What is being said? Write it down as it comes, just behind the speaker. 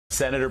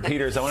Senator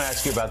Peters, I want to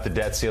ask you about the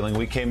debt ceiling.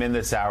 We came in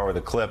this hour with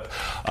a clip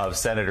of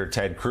Senator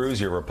Ted Cruz,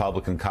 your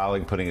Republican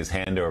colleague, putting his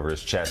hand over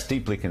his chest,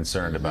 deeply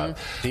concerned about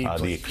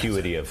the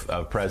acuity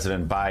of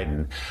President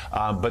Biden.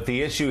 But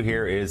the issue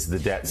here is the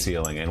debt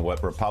ceiling and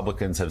what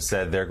Republicans have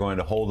said they're going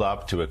to hold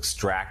up to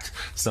extract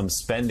some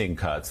spending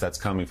cuts. That's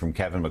coming from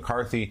Kevin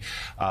McCarthy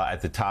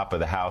at the top of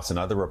the House and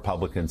other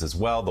Republicans as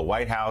well. The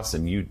White House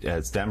and you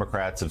as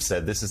Democrats have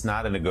said this is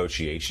not a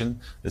negotiation.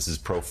 This is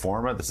pro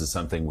forma. This is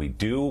something we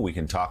do. We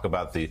can talk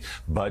about the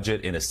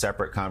budget in a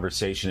separate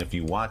conversation if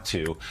you want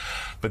to.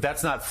 But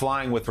that's not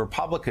flying with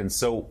Republicans.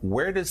 So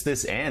where does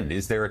this end?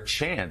 Is there a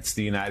chance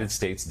the United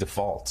States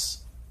defaults?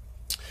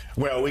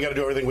 Well, we got to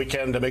do everything we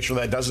can to make sure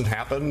that doesn't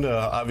happen.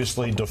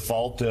 Obviously,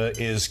 default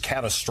is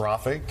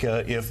catastrophic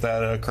if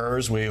that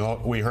occurs. We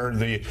heard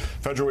the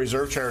Federal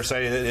Reserve Chair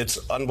say that it's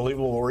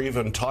unbelievable we're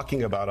even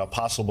talking about a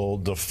possible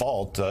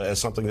default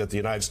as something that the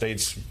United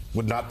States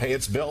would not pay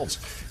its bills.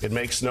 It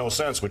makes no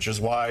sense, which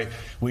is why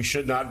we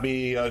should not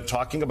be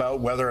talking about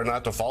whether or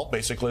not default.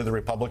 Basically, the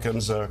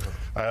Republicans are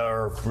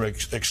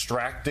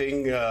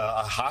extracting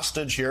a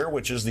hostage here,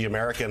 which is the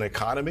American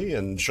economy.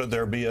 And should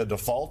there be a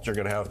default, you're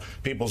going to have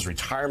people's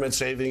retirement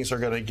savings are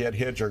going to get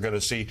hit. You're going to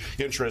see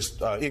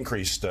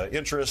increased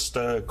interest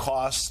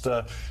cost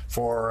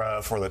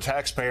for the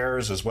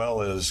taxpayers, as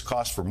well as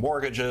cost for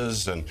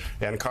mortgages and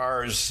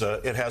cars.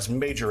 It has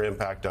major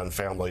impact on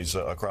families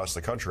across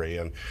the country,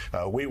 and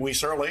we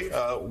certainly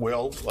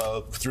will,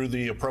 through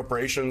the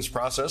appropriations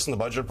process and the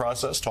budget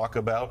process, talk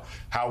about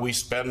how we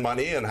spend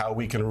money and how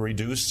we can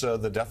reduce the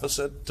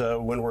deficit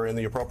when we're in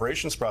the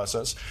appropriations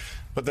process.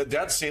 But the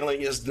debt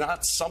ceiling is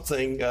not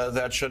something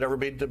that should ever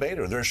be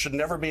debated. There should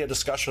never be a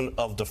discussion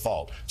of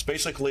default. It's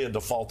basically a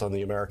default on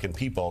the American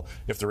people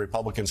if the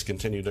Republicans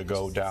continue to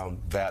go down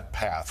that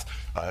path.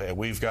 And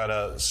we've got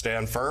to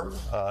stand firm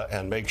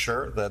and make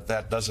sure that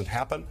that doesn't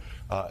happen.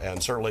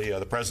 And certainly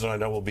the president, I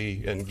know, will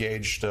be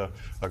engaged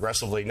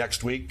aggressively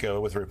next week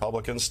with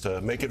Republicans to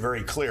make it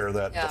very clear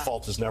that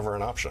default is never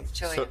an option.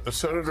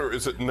 Senator,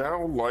 is it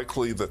now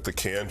likely that the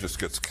can just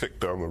gets kicked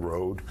down the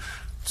road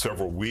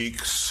several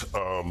weeks?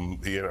 I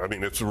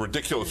mean, it's a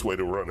ridiculous way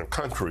to run a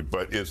country,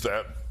 but is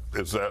that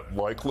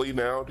likely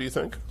now, do you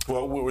think?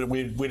 Well,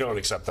 we don't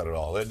accept that at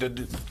all.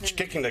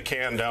 Kicking the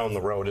can down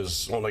the road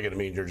is only going to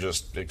mean you're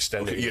just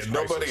extending. Yeah,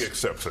 nobody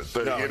accepts it.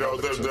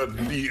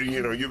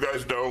 You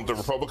guys don't, the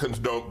Republicans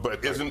don't,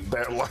 but isn't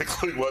that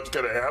likely what's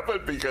going to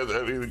happen? Because,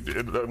 I mean,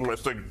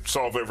 unless they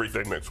solve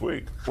everything next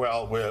week.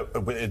 Well,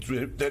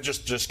 that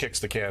just kicks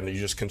the can. You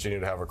just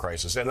continue to have a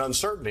crisis. And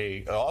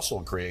uncertainty also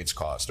creates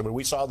cost. I mean,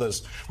 we saw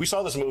this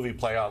movie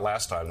play out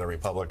last time. The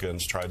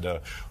Republicans tried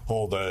to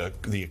hold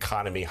the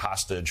economy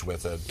hostage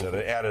with it, and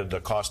it added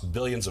a cost,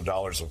 billions of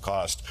dollars of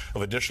cost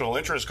of additional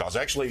interest costs,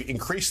 actually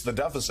increased the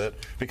deficit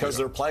because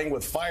they're playing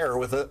with fire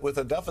with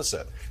a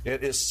deficit.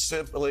 It is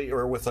simply,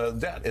 or with a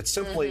debt, it's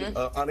simply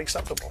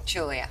unacceptable.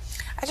 Julia.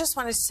 I just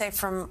wanted to say,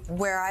 from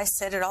where I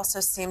sit, it also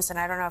seems, and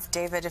I don't know if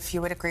David, if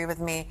you would agree with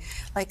me,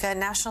 like a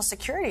national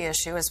security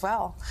issue as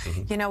well.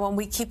 You know, when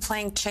we keep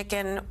playing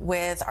chicken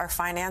with our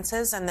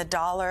finances and the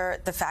dollar,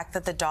 the fact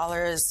that the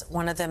dollar is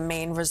one of the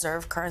main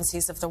reserve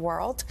currencies of the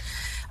world,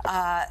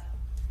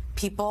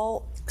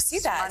 people see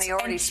that. Money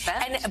already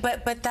spent.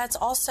 But that's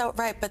also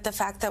right. But the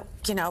fact that,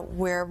 you know,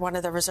 we're one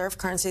of the reserve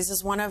currencies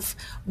is one of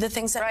the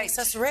things that makes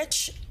us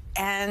rich.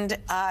 And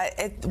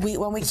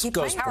when we keep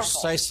playing,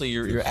 precisely,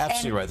 you're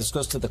absolutely right. This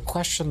goes to the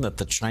question that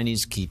the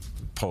Chinese keep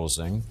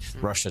posing,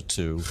 Russia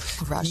too.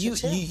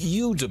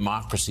 You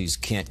democracies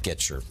can't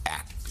get your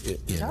act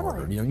in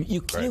order. You know,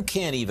 you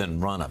can't even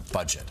run a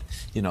budget.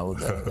 You know,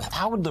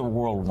 how would the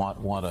world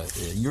want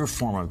your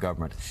form of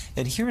government?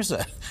 And here's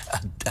a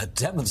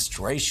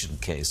demonstration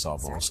case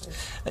almost.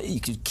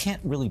 You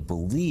can't really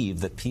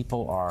believe that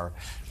people are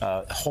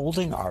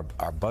holding our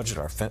budget,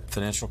 our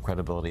financial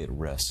credibility at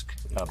risk.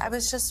 I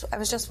was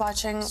just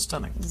watching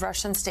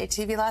Russian state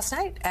TV last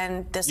night,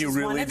 and this is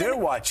really one of the,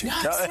 watch it.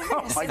 No,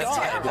 oh my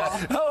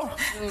God! Oh.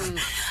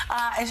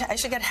 I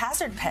should get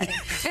hazard pay.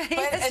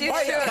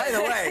 By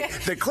the way,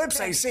 the clips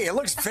I see, it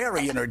looks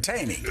very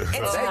entertaining. They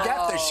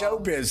got the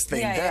showbiz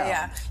thing down.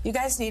 Yeah. You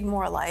guys need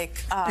more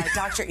like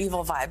Dr.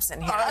 Evil vibes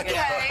in here.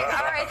 Okay,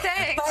 all right,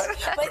 thanks.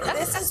 But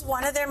this is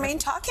one of their main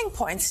talking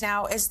points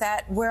now, is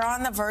that we're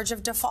on the verge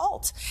of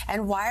default,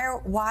 and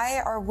why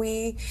are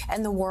we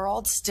and the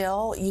world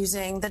still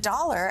using the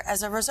dollar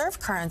as a reserve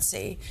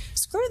currency?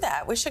 Screw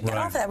that. We should get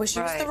off of that. We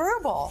should use the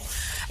ruble.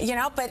 You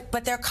know,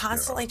 but they're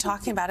constantly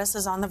talking about us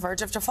as on the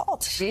verge of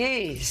default.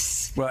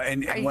 Jeez. Well,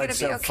 and what's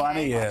so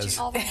funny is,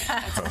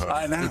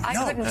 I know. I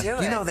couldn't do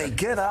it. You know, they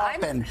get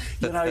up and,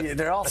 you know,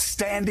 they're all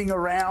standing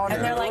around.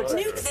 And they're like,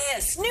 nuke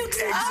this, nuke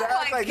that.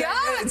 Oh, my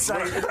God. It's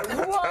like,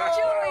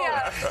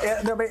 whoa.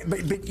 Julia. No,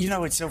 but, you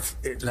know, it's so,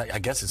 I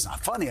guess it's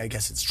not funny. I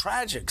guess it's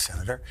tragic,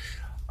 Senator.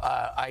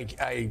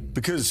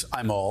 Because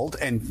I'm old,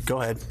 and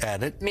go ahead,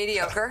 add it.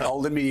 Mediocre.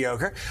 Old and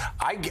mediocre.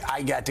 I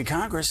got to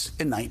Congress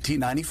in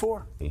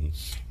 1994.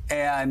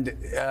 And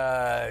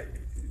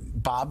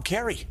Bob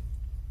Kerrey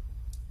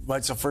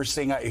What's the first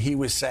thing he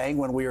was saying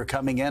when we were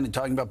coming in and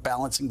talking about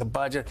balancing the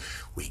budget?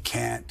 We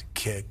can't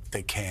kick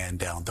the can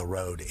down the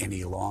road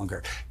any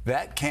longer.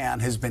 That can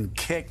has been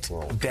kicked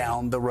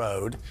down the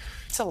road.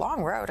 It's a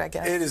long road, I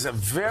guess. It is a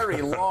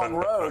very long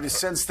road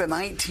since the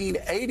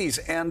 1980s.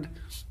 And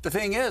the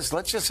thing is,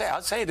 let's just say,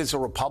 I'd say it is a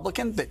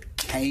Republican that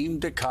came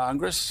to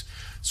Congress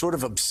sort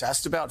of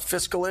obsessed about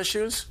fiscal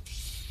issues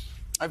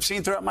I've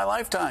seen throughout my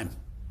lifetime.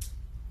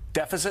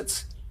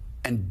 Deficits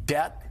and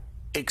debt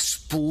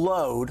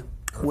explode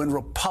when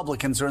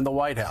Republicans are in the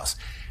White House.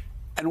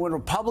 And when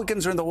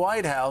Republicans are in the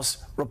White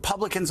House,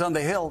 Republicans on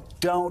the Hill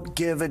don't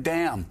give a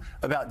damn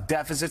about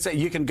deficits.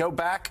 You can go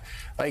back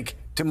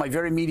to my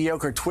very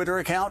mediocre Twitter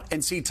account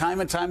and see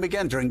time and time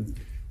again during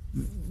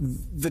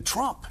the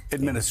Trump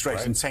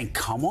administration saying,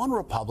 come on,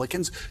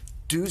 Republicans,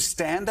 do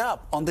stand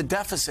up on the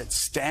deficit.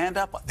 Stand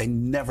up. They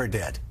never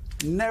did.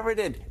 Never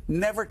did.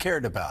 Never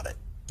cared about it.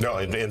 No,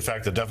 in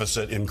fact, the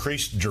deficit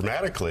increased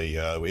dramatically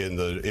in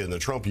the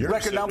Trump years.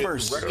 Record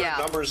numbers. Record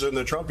numbers in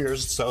the Trump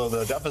years. So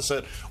the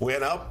deficit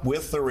went up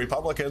with the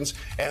Republicans,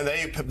 and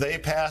they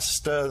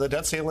passed the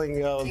debt ceiling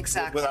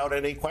without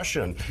any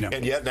question. No.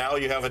 And yet now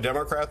you have a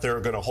Democrat. They're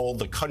going to hold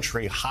the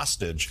country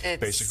hostage,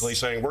 basically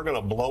saying we're going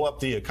to blow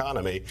up the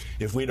economy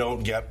if we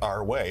don't get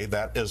our way.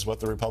 That is what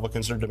the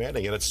Republicans are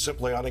demanding, and it's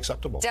simply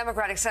unacceptable.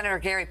 Democratic Senator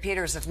Gary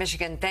Peters of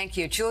Michigan, thank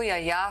you. Julia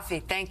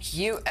Yaffe, thank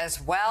you as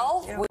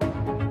well.